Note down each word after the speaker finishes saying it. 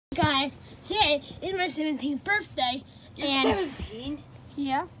guys, today is my 17th birthday. You're and 17?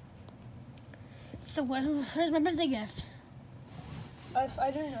 Yeah. So where's my birthday gift? I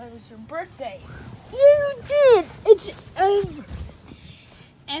didn't know it was your birthday. You did. It's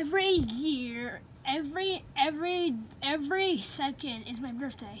every year, every second is my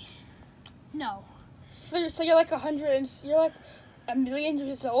birthday. No. So you're like 100, you're like a million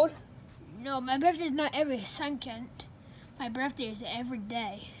years old? No, my birthday is not every second. My birthday is every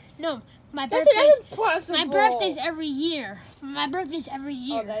day. No, my That's birthday. impossible. My birthday's every year. My birthday's every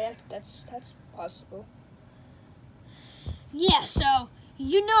year. Oh, that's possible. Yeah, so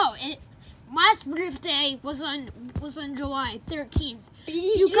you know it. Last birthday was on July 13th.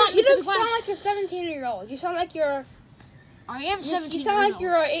 You don't sound like a 17-year-old. You sound like you're. I am 17. You sound like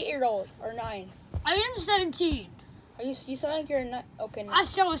you're an 8-year-old or 9. I am 17. You sound like you're 9. Okay. No. I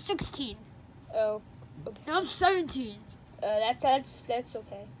still was 16. Oh. Okay. Now I'm 17. That's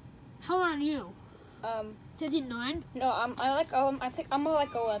okay. How old are you? 59. No, I think I'm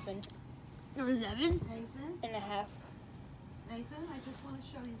like 11. You're 11. Nathan? And a half. Nathan, I just want to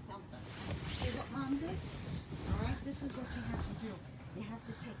show you something. See what Mom did? All right, this is what you have to do. You have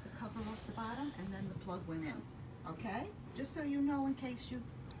to take the cover off the bottom and then the plug went in. Okay? Just so you know in case you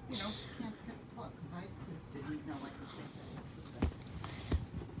can't fit the plug. Because I didn't know I could take that.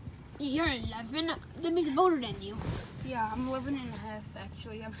 You're 11. That means I'm older than you. Yeah, I'm 11 and a half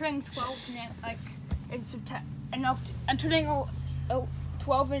actually. I'm turning 12 in September. I'm turning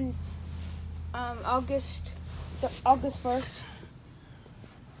 12 in August 1st.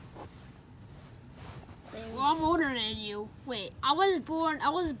 Well, I'm older than you. Wait, I was born in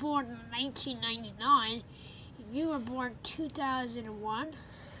 1999. You were born 2001.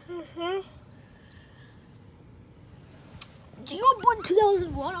 You were born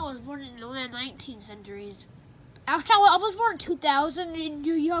 2001. I was born in the 19th centuries. Actually, I was born in 2000, and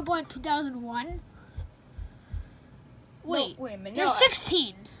you were born in 2001. Wait, no, wait a minute. You're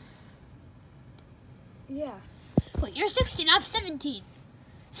 16. Yeah. Wait, you're 16. I'm 17.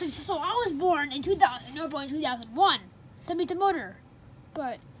 So I was born in 2000. And you were born in 2001. That means the motor.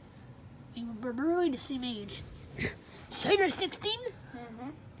 But we're really the same age. So you're 16? Mm-hmm.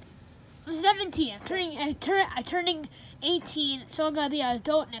 I'm 17. I'm turning 18. So I'm gonna be an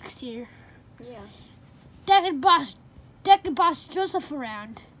adult next year. Yeah. That can boss Joseph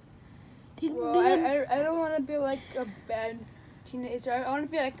around. Well, I don't want to be like a bad teenager. I want to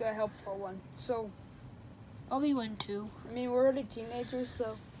be like a helpful one. So. I'll be one too. I mean, we're already teenagers,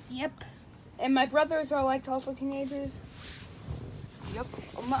 so. Yep. And my brothers are like also teenagers. Yep.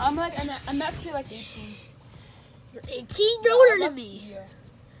 I'm actually like 18. You're 18? You're older than me. Yeah.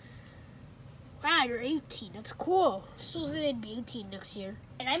 Wow, you're 18. That's cool. So I'd be 18 next year.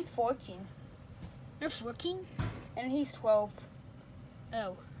 And I'm 14. You're 14? And he's 12.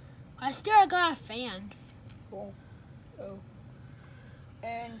 Oh. I still got a fan. Cool. Oh.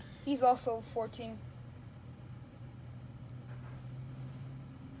 And he's also 14.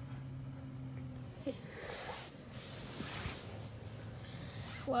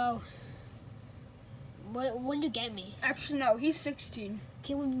 Well, when did you get me? Actually, no, he's 16.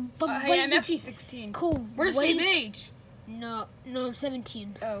 Okay, Hey, I'm actually 16. Cool. We're the same age. No, I'm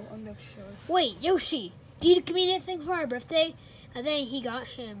 17. Oh, I'm not sure. Wait, Yoshi, did you give me anything for our birthday? And then he got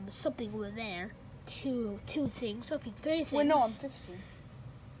him something over there. Two things, something, 3 things. Wait, no, I'm 15.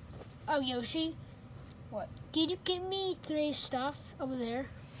 Oh, Yoshi? What? Did you give me 3 stuff over there?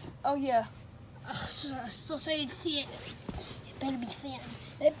 Oh, yeah. So you'd see it. It better be a fan.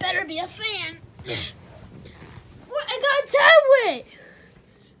 It better be a fan. What? I got a tablet.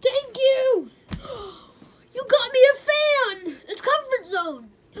 Thank you. You got me a fan. It's Comfort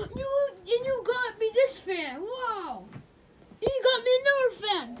Zone. You got me this fan. Wow. You got me another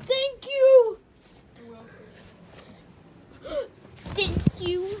fan. Thank you. You're welcome. Thank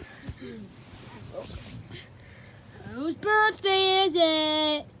you. Whose birthday is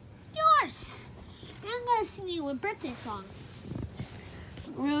it? Yours. I'm gonna sing you a birthday song.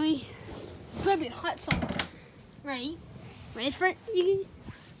 Really? It's gonna be a hot song. Ready? Ready for it?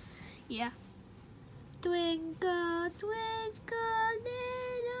 Yeah. Twinkle, twinkle,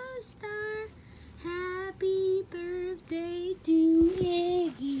 little star, happy birthday to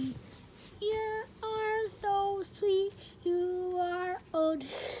Iggy. You are so sweet, you are old.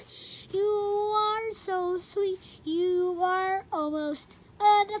 You are so sweet, you are almost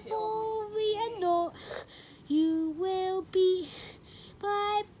wonderful. We know you will be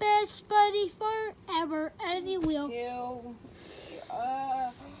my best buddy forever, and you will.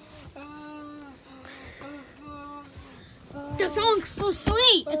 The song's so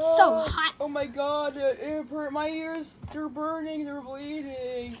sweet. It's so hot. Oh my god, my ears, they're burning, they're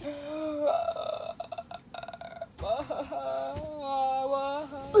bleeding.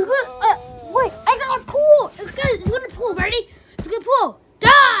 Wait, I got a pool. It's gonna pool. Ready? It's gonna pool.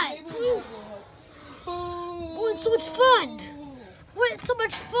 Die. Oh, it's so much fun. Wait, it's so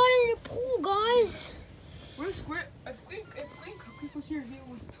much fun in the pool, guys. Where's Squid? I think Cookie was here, he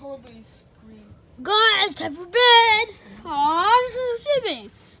would totally scream. Guys, time for bed. Aw, this is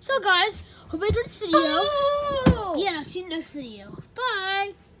streaming. So, guys, hope you enjoyed this video. Oh! Yeah, and I'll see you in the next video.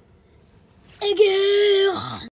 Bye. Again.